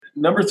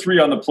number 3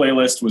 on the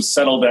playlist was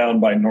 "Settle Down"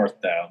 by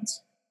North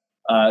Downs.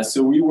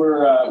 So we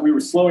were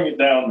slowing it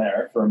down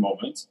there for a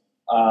moment.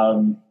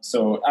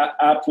 So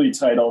aptly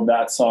titled,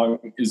 that song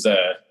is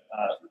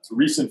it's a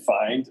recent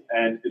find,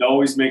 and it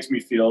always makes me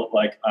feel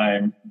like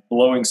I'm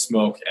blowing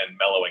smoke and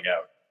mellowing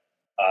out.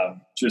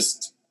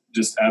 Just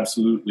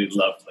absolutely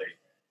lovely.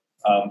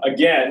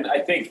 Again, I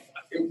think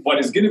what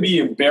is going to be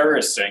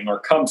embarrassing or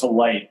come to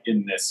light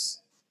in this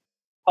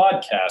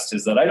podcast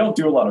is that I don't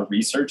do a lot of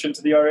research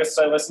into the artists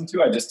I listen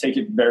to. I just take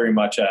it very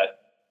much at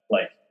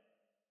like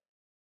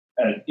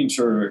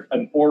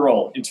an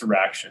oral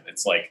interaction.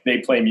 It's like they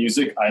play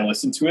music, I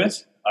listen to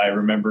it, I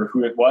remember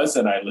who it was,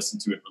 and I listen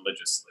to it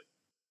religiously.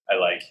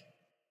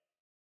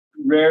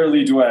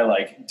 Rarely do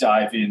I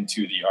dive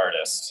into the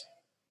artist,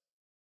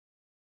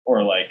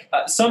 or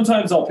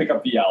sometimes I'll pick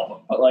up the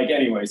album, but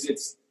anyways,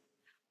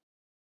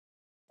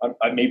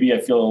 maybe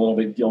I feel a little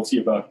bit guilty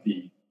about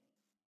the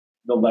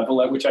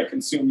level at which I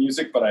consume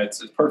music, but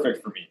it's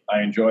perfect for me.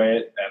 I enjoy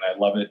it and I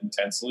love it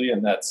intensely,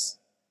 and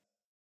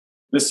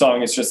this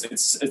song is just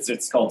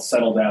it's called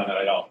 "Settle Down," and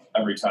I don't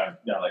every time.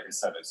 Yeah, like I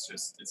said, it's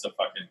a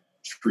fucking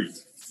treat.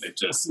 It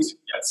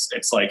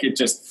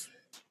just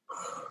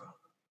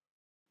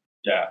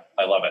yeah,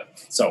 I love it.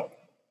 So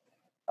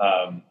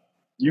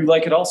you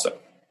like it also?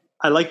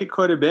 I like it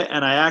quite a bit,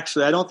 and I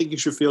don't think you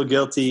should feel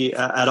guilty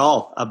at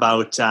all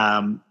about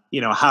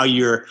how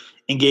you're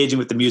engaging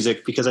with the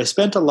music, because I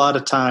spent a lot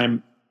of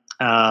time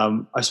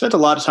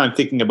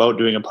thinking about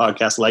doing a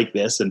podcast like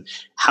this and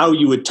how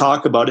you would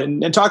talk about it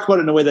and talk about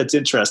it in a way that's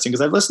interesting.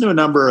 Because I've listened to a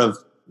number of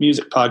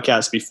music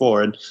podcasts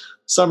before, and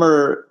some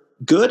are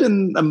good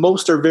and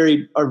most are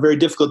very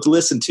difficult to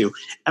listen to.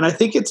 And I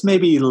think it's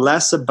maybe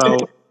less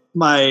about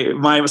my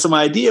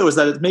idea was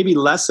that it's maybe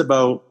less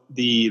about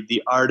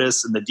the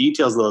artists and the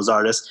details of those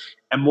artists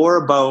and more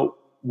about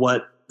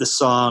what the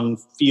song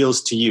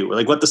feels to you,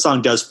 like what the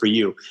song does for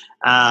you.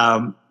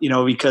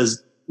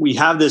 Because we're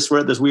at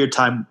this weird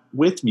time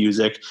with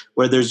music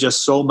where there's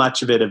just so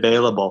much of it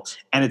available,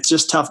 and it's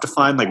just tough to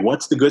find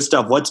what's the good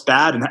stuff, what's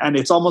bad, and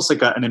it's almost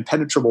like an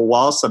impenetrable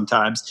wall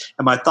sometimes.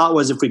 And my thought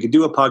was, if we could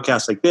do a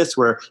podcast like this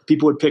where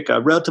people would pick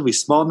a relatively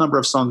small number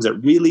of songs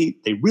that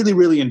they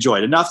really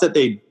enjoyed, enough that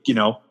they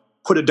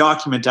put a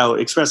document out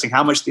expressing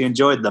how much they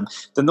enjoyed them,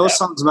 then those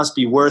songs must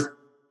be worth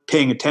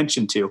paying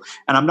attention to.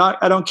 And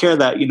I don't care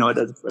that,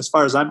 as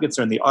far as I'm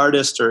concerned, the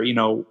artist or,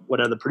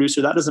 whatever the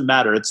producer, that doesn't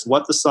matter. It's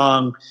what the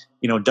song,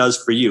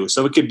 does for you.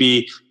 So it could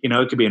be an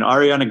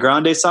Ariana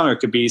Grande song, or it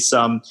could be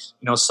some,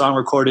 song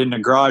recorded in a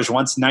garage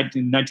once in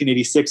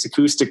 1986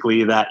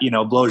 acoustically that,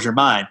 blows your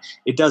mind.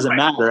 It doesn't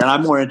matter. And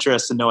I'm more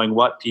interested in knowing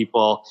what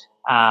people,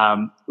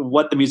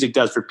 what the music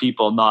does for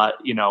people, not,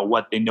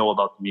 what they know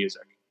about the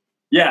music.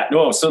 Yeah,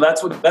 no. So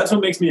that's what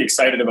makes me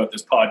excited about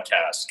this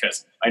podcast,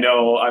 because I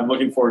know I'm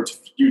looking forward to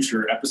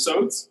future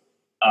episodes.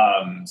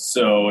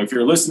 So if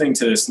you're listening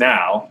to this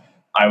now,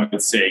 I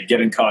would say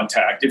get in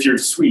contact. If you're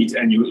sweet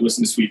and you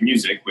listen to sweet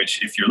music,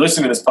 which if you're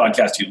listening to this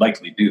podcast, you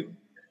likely do,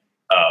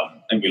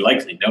 and we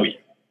likely know you.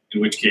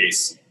 In which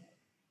case,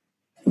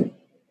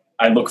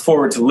 I look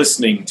forward to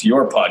listening to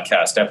your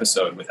podcast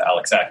episode with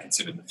Alex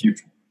Atkinson in the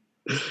future.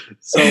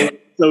 So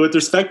with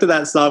respect to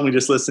that song we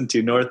just listened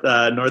to, North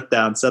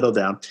Down, Settle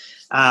Down,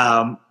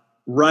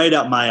 right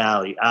up my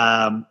alley.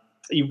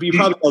 You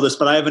probably know this,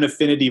 but I have an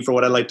affinity for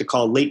what I like to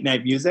call late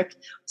night music.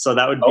 So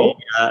that would be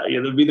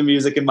it would be the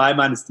music in my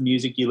mind. It's the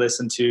music you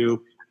listen to,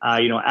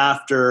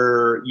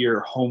 after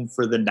you're home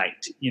for the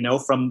night.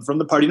 From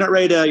the party, you're not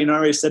ready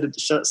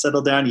to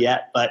settle down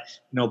yet, but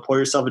pour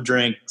yourself a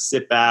drink,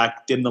 sit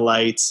back, dim the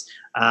lights.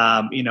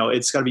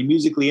 It's got to be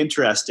musically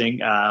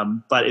interesting,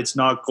 but it's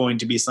not going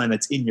to be something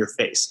that's in your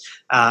face.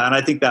 And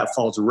I think that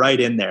falls right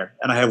in there.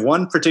 And I have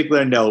one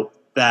particular note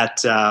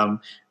that,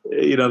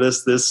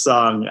 this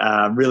song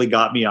really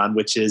got me on,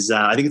 which is,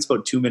 I think it's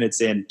about 2 minutes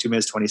in, 2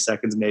 minutes, 20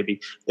 seconds, maybe.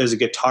 There's a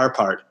guitar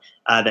part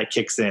that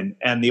kicks in.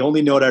 And the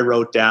only note I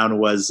wrote down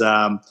was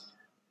the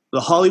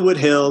Hollywood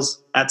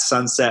Hills at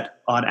sunset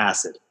on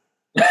acid.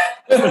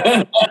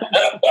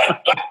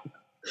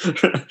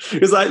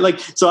 Because I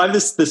have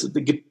this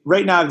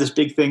right now I have this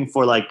big thing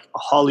for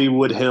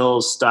Hollywood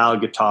Hills style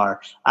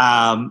guitar.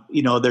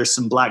 There's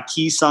some Black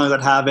Keys songs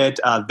that have it.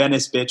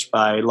 Venice Bitch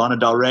by Lana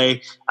Del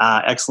Rey,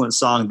 excellent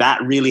song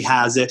that really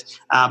has it.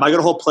 I got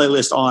a whole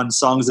playlist on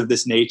songs of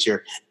this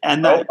nature,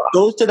 and that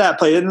goes to that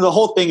play. And the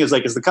whole thing is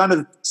it's the kind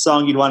of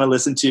song you'd want to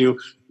listen to,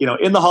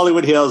 in the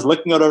Hollywood Hills,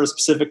 looking out over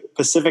the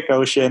Pacific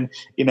Ocean,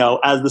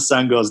 as the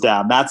sun goes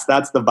down. That's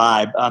the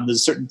vibe. There's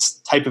a certain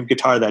type of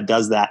guitar that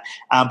does that.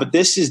 But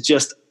this is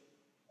just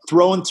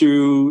thrown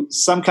through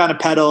some kind of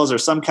pedals or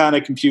some kind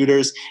of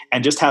computers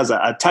and just has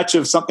a touch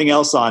of something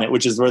else on it,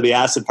 which is where the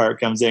acid part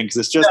comes in. Cause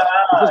it's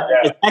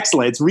it's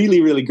excellent. It's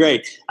really, really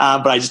great.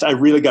 But I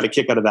really got a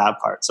kick out of that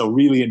part. So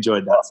really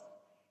enjoyed that.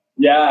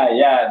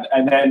 Yeah.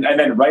 And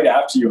then right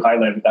after you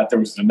highlighted that, there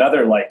was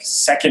another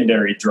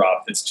secondary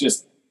drop that's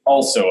just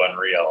also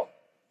unreal.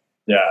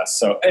 Yeah.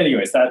 So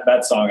anyways,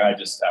 that song I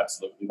just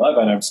absolutely love,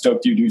 and I'm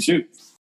stoked you do too.